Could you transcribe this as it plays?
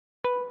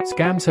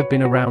Scams have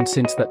been around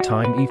since that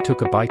time Eve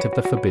took a bite of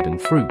the forbidden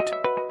fruit.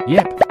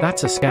 Yep,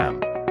 that's a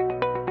scam.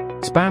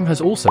 Spam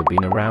has also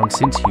been around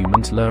since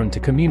humans learned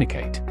to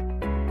communicate.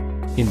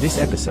 In this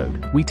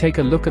episode, we take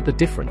a look at the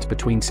difference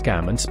between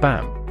scam and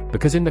spam,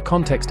 because in the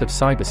context of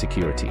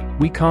cybersecurity,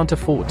 we can't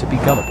afford to be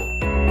gullible.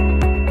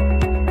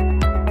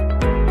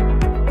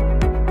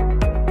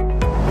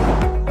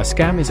 A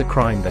scam is a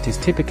crime that is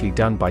typically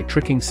done by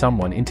tricking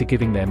someone into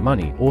giving their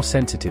money or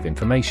sensitive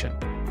information.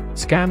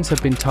 Scams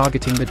have been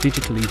targeting the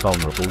digitally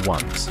vulnerable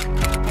ones.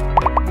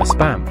 A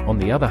spam, on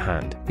the other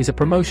hand, is a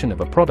promotion of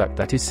a product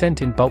that is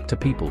sent in bulk to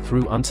people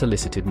through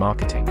unsolicited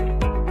marketing.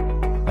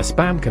 A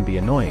spam can be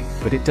annoying,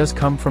 but it does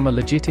come from a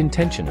legit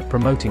intention of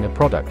promoting a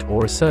product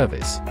or a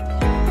service.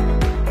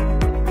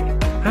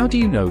 How do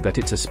you know that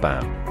it's a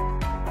spam?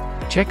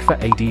 Check for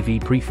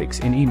ADV prefix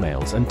in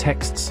emails and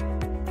texts.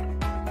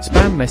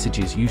 Spam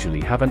messages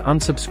usually have an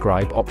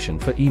unsubscribe option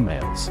for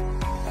emails.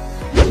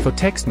 For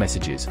text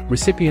messages,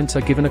 recipients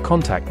are given a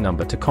contact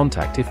number to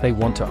contact if they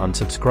want to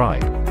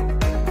unsubscribe.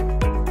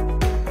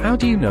 How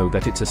do you know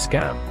that it's a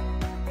scam?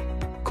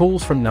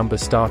 Calls from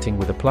numbers starting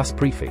with a plus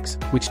prefix,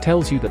 which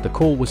tells you that the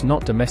call was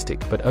not domestic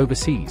but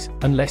overseas,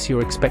 unless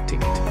you're expecting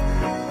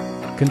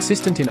it.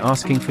 Consistent in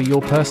asking for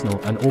your personal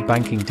and/or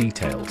banking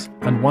details,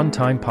 and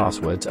one-time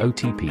passwords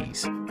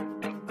 (OTPs).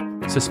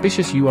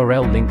 Suspicious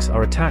URL links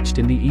are attached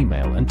in the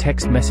email and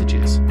text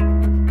messages.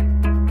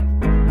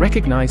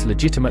 Recognize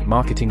legitimate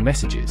marketing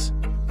messages.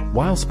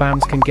 While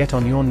spams can get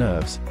on your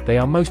nerves, they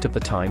are most of the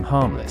time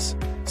harmless.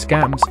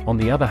 Scams, on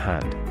the other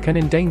hand, can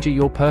endanger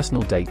your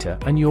personal data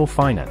and your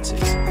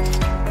finances.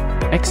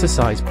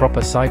 Exercise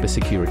proper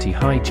cybersecurity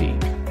hygiene.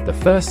 The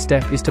first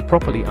step is to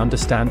properly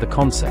understand the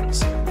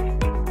concepts.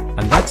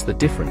 And that's the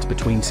difference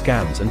between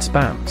scams and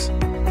spams.